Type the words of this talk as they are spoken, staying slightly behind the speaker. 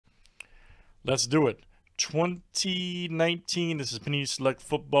Let's do it. 2019. This is Panini Select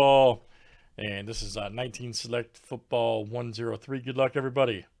Football. And this is 19 Select Football 103. Good luck,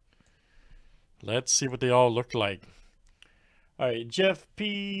 everybody. Let's see what they all look like. All right, Jeff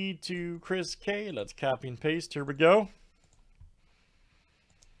P to Chris K. Let's copy and paste. Here we go.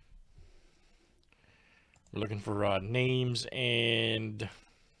 We're looking for names and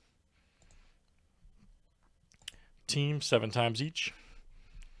teams 7 times each.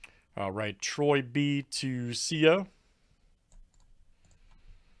 All right, Troy B to CO.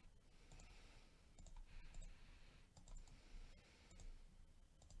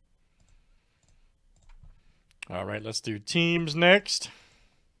 All right, let's do teams next.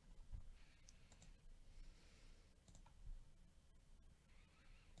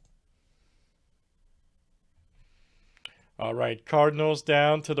 All right, Cardinals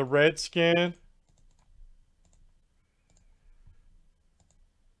down to the Redskin.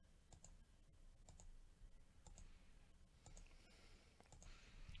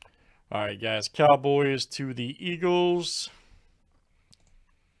 All right, guys, Cowboys to the Eagles.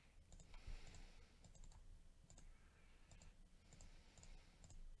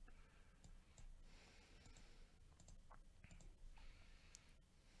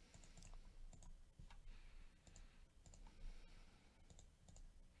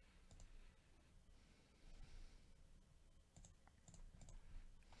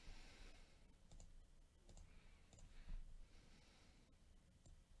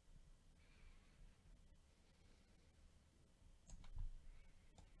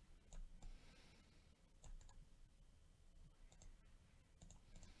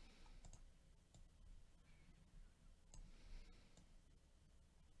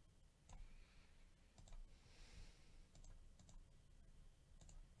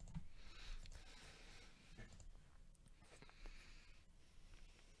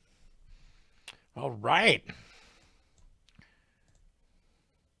 All right.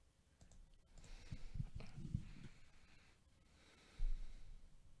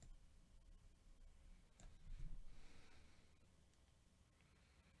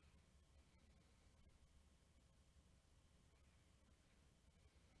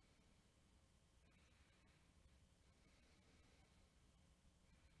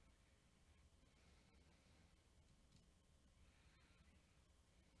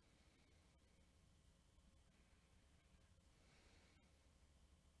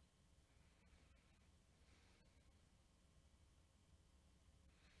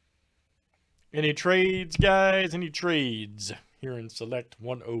 Any trades, guys? Any trades here in Select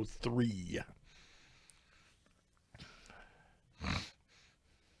 103? I'm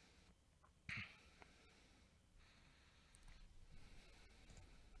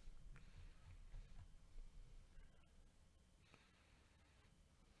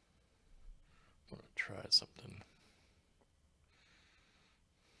going to try something.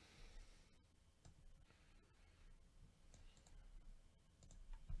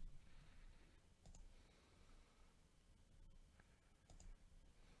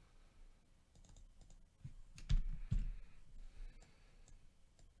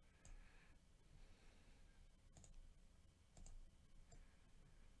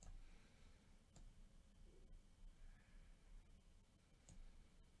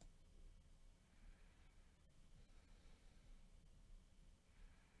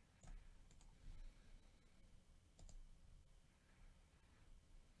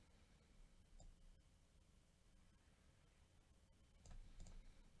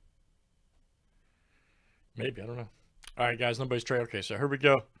 Maybe, I don't know. All right, guys, nobody's trade. Okay, so here we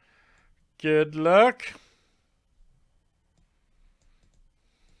go. Good luck.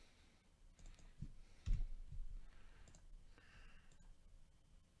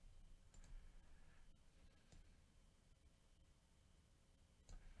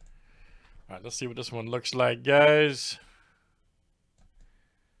 All right, let's see what this one looks like, guys.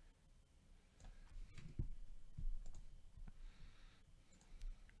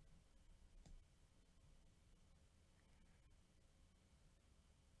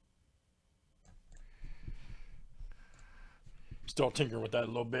 Still tinkering with that a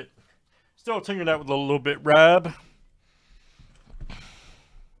little bit. Still tinkering that with a little bit, Rob.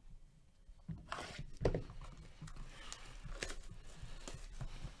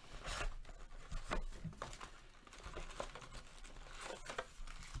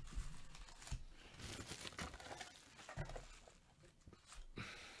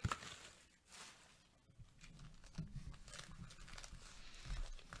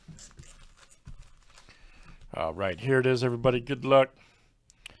 All right, here it is, everybody. Good luck.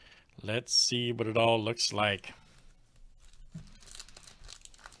 Let's see what it all looks like.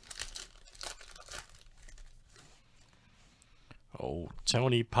 Oh,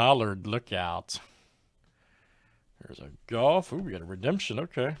 Tony Pollard, look out. There's a golf. Ooh, we got a redemption.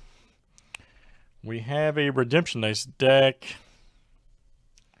 Okay. We have a redemption. Nice deck.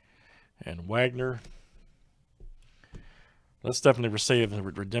 And Wagner. Let's definitely save the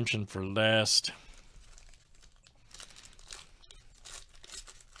redemption for last.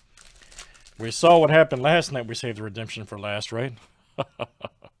 We saw what happened last night. We saved the redemption for last, right?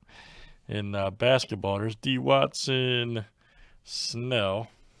 In basketball, there's D. Watson, Snell.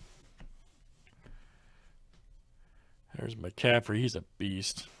 There's McCaffrey. He's a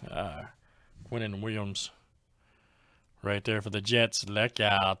beast. Quinnen Williams right there for the Jets. Look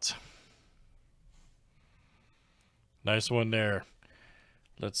out. Nice one there.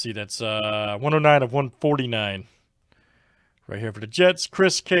 Let's see. That's 109 of 149. Right here for the Jets.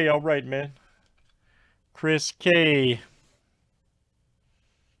 Chris K. All right, man. Chris K.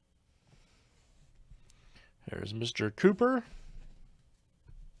 There's Mr. Cooper.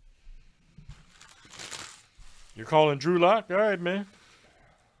 You're calling Drew Lock? All right, man.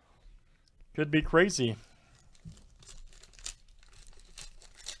 Could be crazy.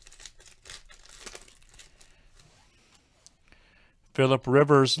 Phillip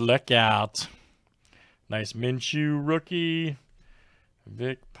Rivers, look out. Nice Minshew rookie.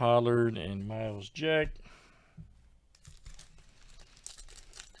 Vic Pollard and Miles Jack.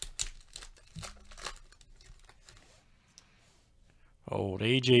 Old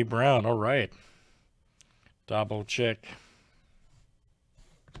A.J. Brown, all right. Double check.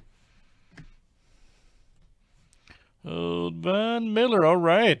 Old Von Miller, all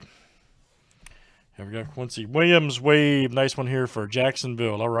right. Here we go, Quincy Williams wave. Nice one here for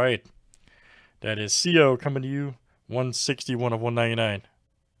Jacksonville, all right. That is CO coming to you. 161 of 199.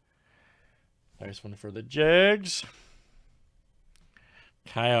 Nice one for the Jags.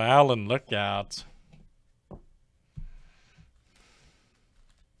 Kyle Allen, look out.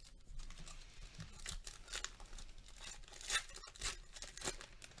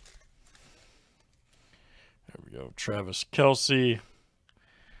 There we go. Travis Kelce.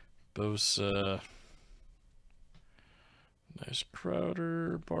 Bosa. Nice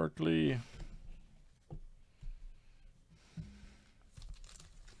Crowder. Barkley.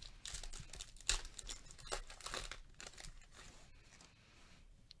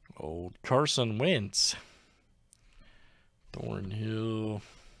 Old Carson Wentz. Thornhill.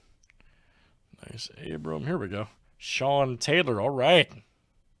 Nice Abram. Here we go. Sean Taylor. All right.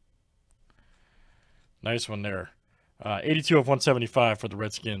 Nice one there. 82 of 175 for the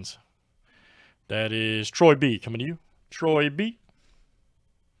Redskins. That is Troy B. coming to you. Troy B.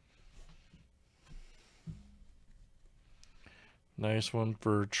 Nice one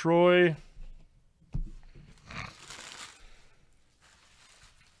for Troy.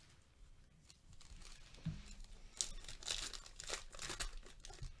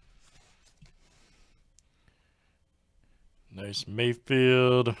 Nice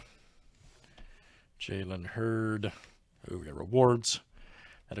Mayfield. Jalen Hurd. Oh, we got rewards.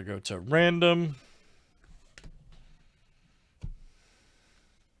 That'll go to random.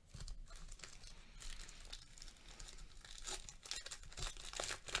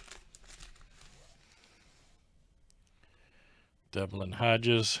 Devlin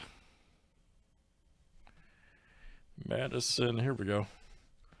Hodges. Madison. Here we go.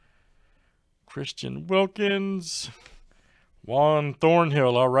 Christian Wilkins. Juan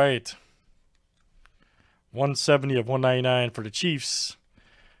Thornhill. All right. 170 of 199 for the Chiefs.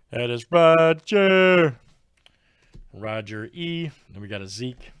 That is Roger. Roger E. Then we got a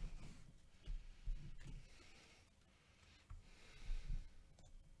Zeke.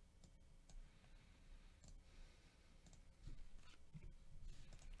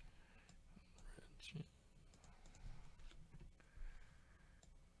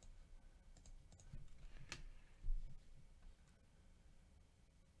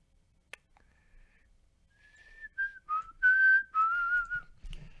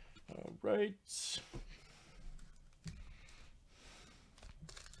 Right.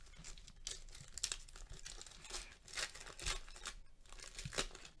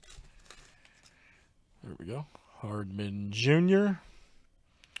 There we go. Hardman Jr.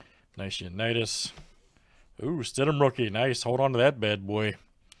 Nice Unitas. Ooh, Stidham rookie. Nice. Hold on to that bad boy.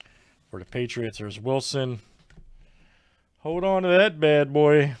 For the Patriots, there's Wilson. Hold on to that bad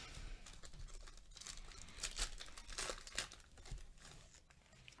boy.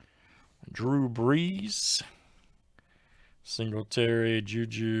 Drew Brees, Singletary,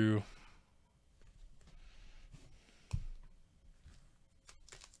 Juju.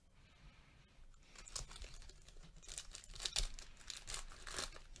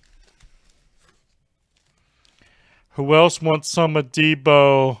 Who else wants some of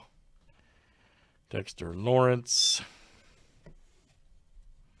Debo? Dexter Lawrence.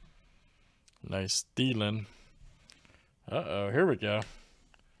 Nice stealing. Uh-oh, here we go.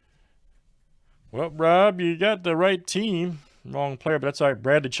 Well, Rob, you got the right team. Wrong player, but that's all right.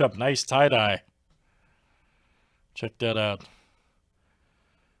 Bradley Chubb, nice tie-dye. Check that out.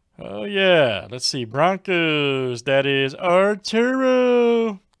 Oh, yeah. Let's see. Broncos. That is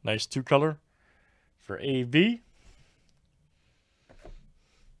Arturo. Nice two-color for AV.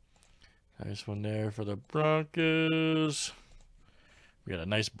 Nice one there for the Broncos. We got a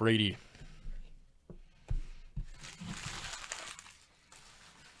nice Brady.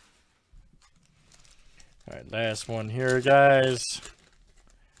 All right, last one here, guys.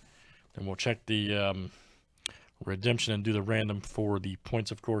 Then we'll check the redemption and do the random for the points,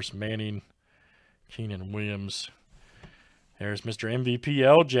 of course. Manning, Keenan Williams. There's Mr. MVP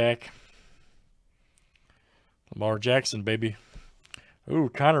L-Jack. Lamar Jackson, baby. Ooh,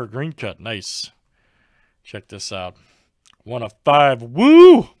 Connor Greencut. Nice. Check this out. 1 of 5.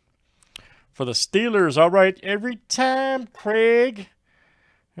 Woo! For the Steelers. All right. Every time, Craig.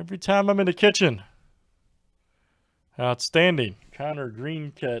 Every time I'm in the kitchen. Outstanding. Connor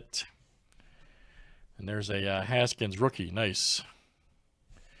Greencut. And there's a Haskins rookie. Nice.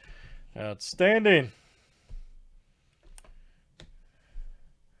 Outstanding.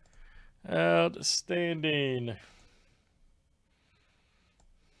 Outstanding.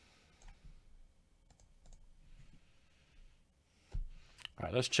 All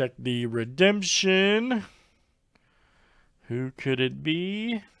right, let's check the redemption. Who could it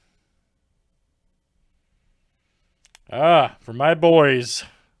be? For my boys.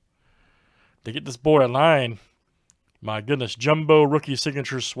 To get this boy a line. My goodness, jumbo rookie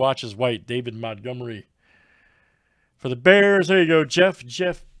signature swatch is white. David Montgomery. For the Bears, there you go, Jeff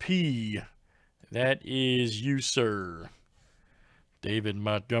P. That is you, sir. David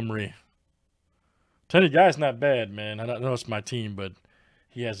Montgomery. Tell you guys, not bad, man. I don't know it's my team, but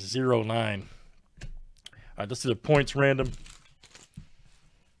he has 0-9. All right, let's do the points random.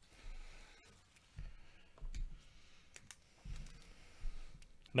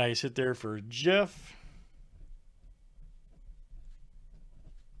 Nice hit there for Jeff.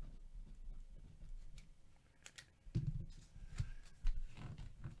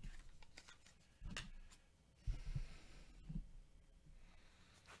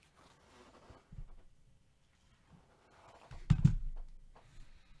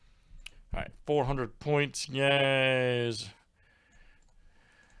 All right, 400 points, guys.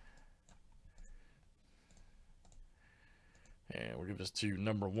 And we'll give this to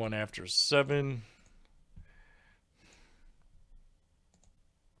number 1 after 7.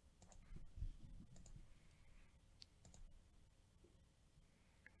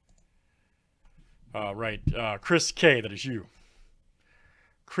 All right, Chris K, that is you.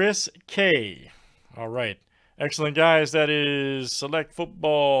 Chris K. All right. Excellent, guys. That is Select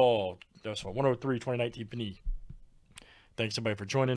Football. That's 103 2019 Panini. Thanks, everybody, for joining.